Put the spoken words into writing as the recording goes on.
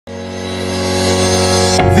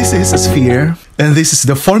This is a sphere, and this is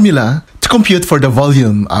the formula to compute for the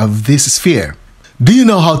volume of this sphere. Do you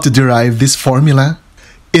know how to derive this formula?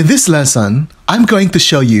 In this lesson, I'm going to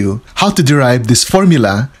show you how to derive this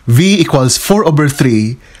formula V equals 4 over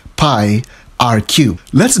 3 pi r cubed.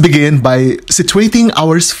 Let's begin by situating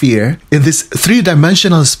our sphere in this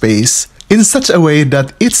three-dimensional space in such a way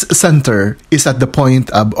that its center is at the point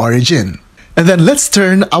of origin. And then let's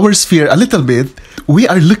turn our sphere a little bit. We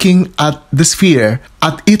are looking at the sphere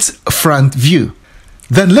at its front view.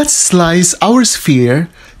 Then let's slice our sphere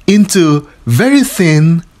into very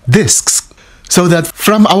thin discs so that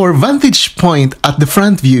from our vantage point at the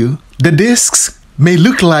front view, the discs may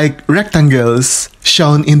look like rectangles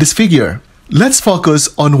shown in this figure. Let's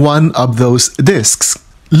focus on one of those discs.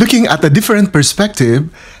 Looking at a different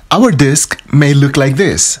perspective, our disc may look like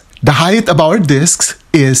this. The height of our discs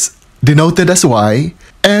is denoted as y,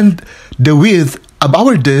 and the width of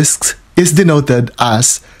our discs is denoted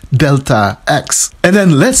as delta x. And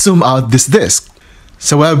then let's zoom out this disc.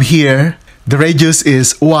 So we have here, the radius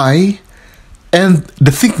is y, and the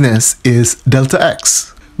thickness is delta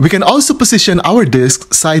x. We can also position our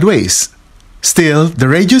disc sideways. Still, the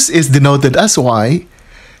radius is denoted as y,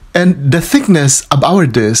 and the thickness of our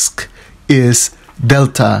disc is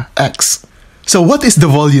delta x. So what is the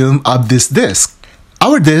volume of this disc?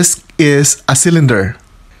 Our disc is a cylinder.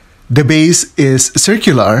 The base is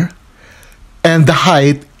circular, and the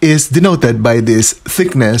height is denoted by this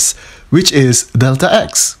thickness, which is delta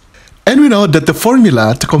x. And we know that the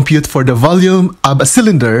formula to compute for the volume of a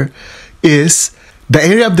cylinder is the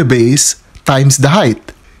area of the base times the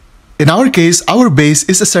height. In our case, our base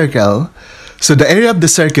is a circle, so the area of the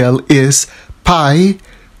circle is pi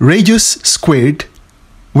radius squared,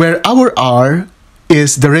 where our r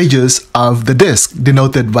is the radius of the disc,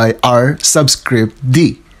 denoted by r subscript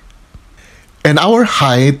d. And our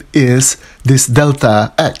height is this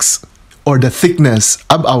delta x, or the thickness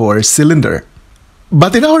of our cylinder.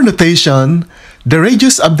 But in our notation, the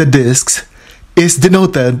radius of the discs is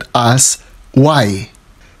denoted as y,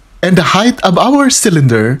 and the height of our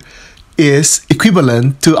cylinder is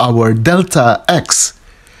equivalent to our delta x,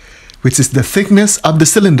 which is the thickness of the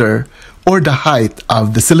cylinder or the height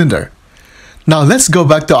of the cylinder. Now let's go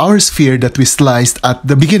back to our sphere that we sliced at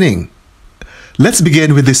the beginning. Let's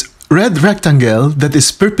begin with this red rectangle that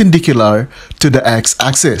is perpendicular to the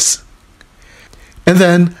x-axis. And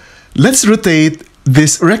then let's rotate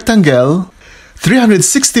this rectangle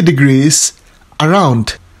 360 degrees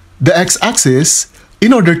around the x-axis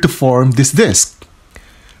in order to form this disc.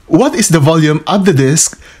 What is the volume of the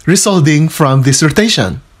disc resulting from this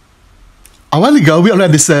rotation? A while ago, we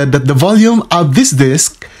already said that the volume of this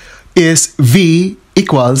disc is V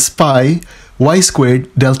equals pi y squared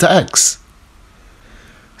delta x.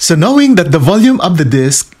 So knowing that the volume of the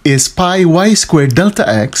disc is pi y squared delta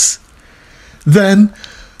x, then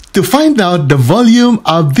to find out the volume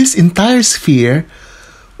of this entire sphere,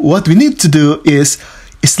 what we need to do is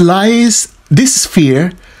slice this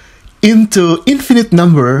sphere into infinite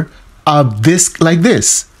number of discs like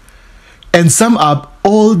this and sum up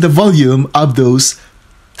all the volume of those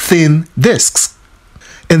thin discs.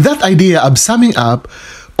 And that idea of summing up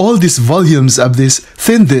all these volumes of this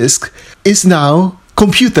thin disc is now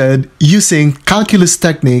computed using calculus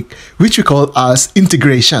technique, which we call as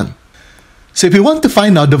integration. So if we want to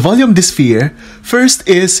find out the volume of this sphere, first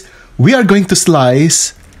is we are going to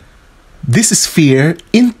slice this sphere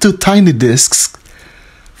into tiny discs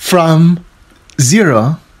from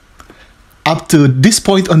 0 up to this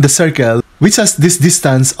point on the circle, which has this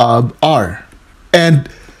distance of r, and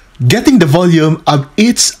getting the volume of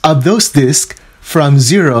each of those discs from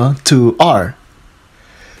 0 to r.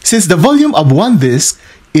 Since the volume of one disc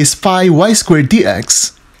is pi y squared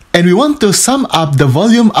dx, and we want to sum up the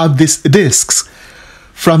volume of these discs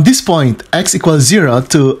from this point x equals 0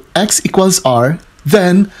 to x equals r,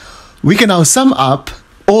 then we can now sum up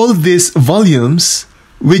all these volumes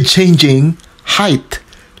with changing height,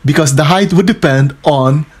 because the height would depend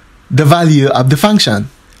on the value of the function.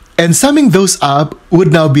 And summing those up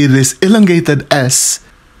would now be this elongated s,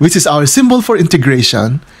 which is our symbol for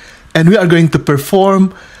integration, and we are going to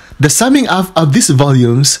perform the summing up of these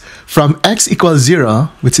volumes from x equals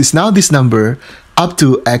 0, which is now this number, up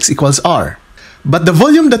to x equals r. But the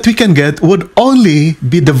volume that we can get would only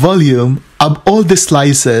be the volume of all the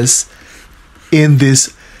slices in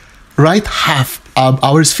this right half of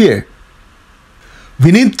our sphere.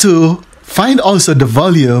 We need to find also the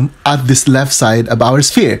volume at this left side of our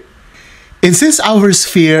sphere. And since our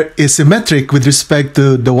sphere is symmetric with respect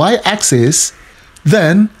to the y-axis,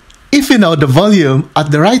 then if we know the volume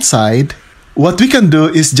at the right side, what we can do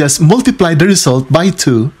is just multiply the result by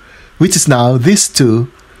 2, which is now this 2,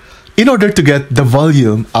 in order to get the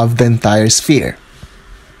volume of the entire sphere.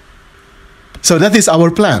 So that is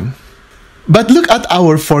our plan. But look at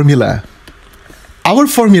our formula. Our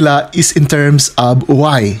formula is in terms of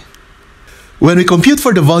y. When we compute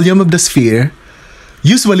for the volume of the sphere,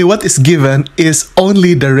 usually what is given is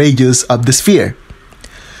only the radius of the sphere.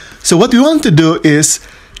 So what we want to do is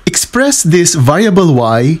express this variable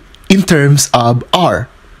y in terms of r.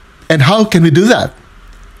 And how can we do that?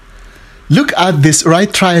 Look at this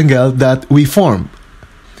right triangle that we formed.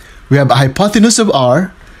 We have a hypotenuse of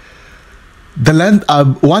r, the length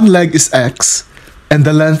of one leg is x, and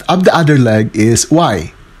the length of the other leg is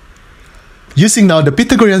y. Using now the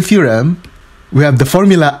Pythagorean theorem, we have the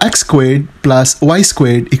formula x squared plus y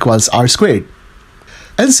squared equals r squared.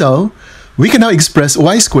 And so, we can now express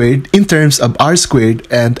y squared in terms of r squared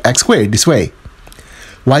and x squared this way.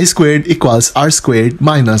 Y squared equals r squared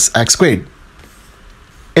minus x squared.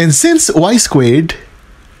 And since y squared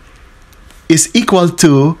is equal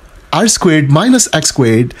to r squared minus x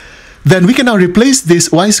squared, then we can now replace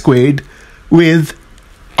this y squared with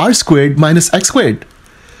r squared minus x squared.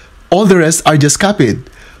 All the rest are just copied.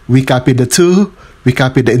 We copy the 2, we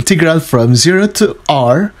copy the integral from 0 to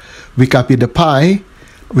r, we copy the pi,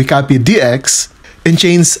 we copy dx, and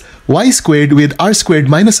change y squared with r squared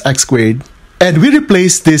minus x squared, and we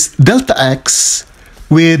replace this delta x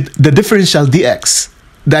with the differential dx.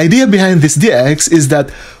 The idea behind this dx is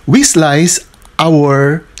that we slice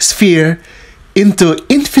our sphere into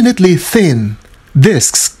infinitely thin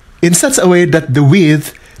disks in such a way that the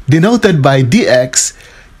width denoted by dx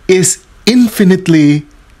is infinitely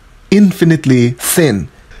thin.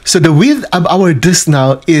 So the width of our disk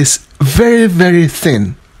now is very, very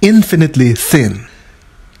thin, infinitely thin.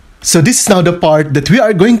 So this is now the part that we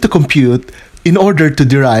are going to compute in order to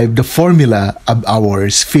derive the formula of our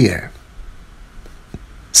sphere.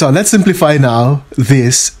 So let's simplify now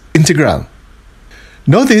this integral.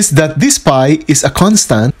 Notice that this pi is a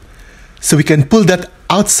constant, so we can pull that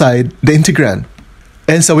outside the integrand.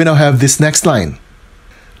 And so we now have this next line.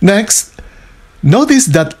 Next, notice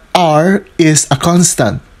that r is a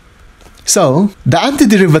constant. So the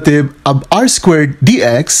antiderivative of r squared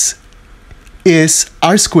dx is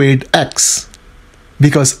r squared x,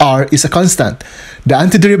 because r is a constant. The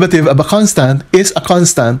antiderivative of a constant is a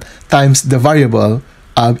constant times the variable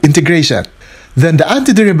of integration. Then the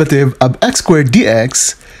antiderivative of x squared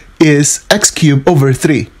dx is x cubed over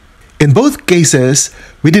 3. In both cases,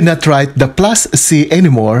 we did not write the plus c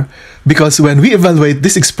anymore because when we evaluate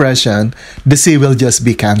this expression, the c will just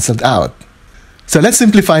be cancelled out. So let's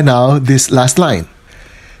simplify now this last line.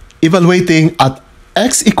 Evaluating at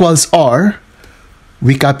x equals r,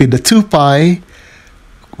 we copy the 2 pi,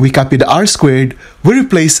 we copy the r squared, we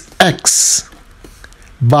replace x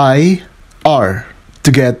by r to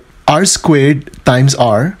get r squared times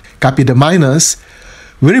r, copy the minus,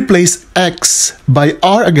 we replace x by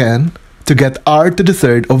r again to get r to the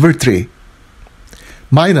third over 3.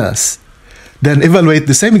 Minus. Then evaluate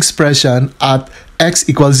the same expression at x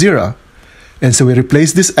equals 0. And so we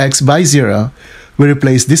replace this x by 0, we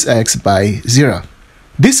replace this x by 0.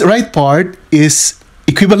 This right part is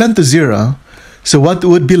equivalent to 0, so what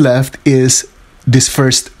would be left is this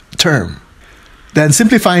first term. Then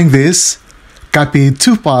simplifying this, copy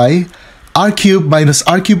 2 pi, r cubed minus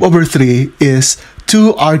r cubed over 3 is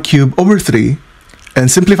 2r cubed over 3. And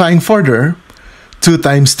simplifying further, 2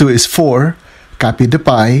 times 2 is 4, copy the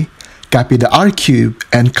pi, copy the r cubed,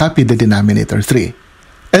 and copy the denominator 3.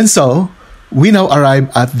 And so, we now arrive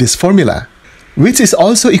at this formula, which is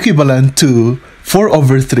also equivalent to 4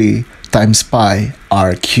 over 3 times pi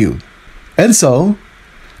r cubed. And so,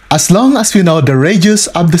 as long as we know the radius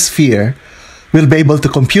of the sphere, we'll be able to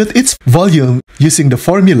compute its volume using the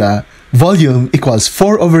formula volume equals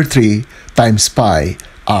 4 over 3 times pi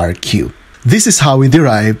r cubed. This is how we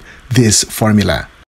derive this formula.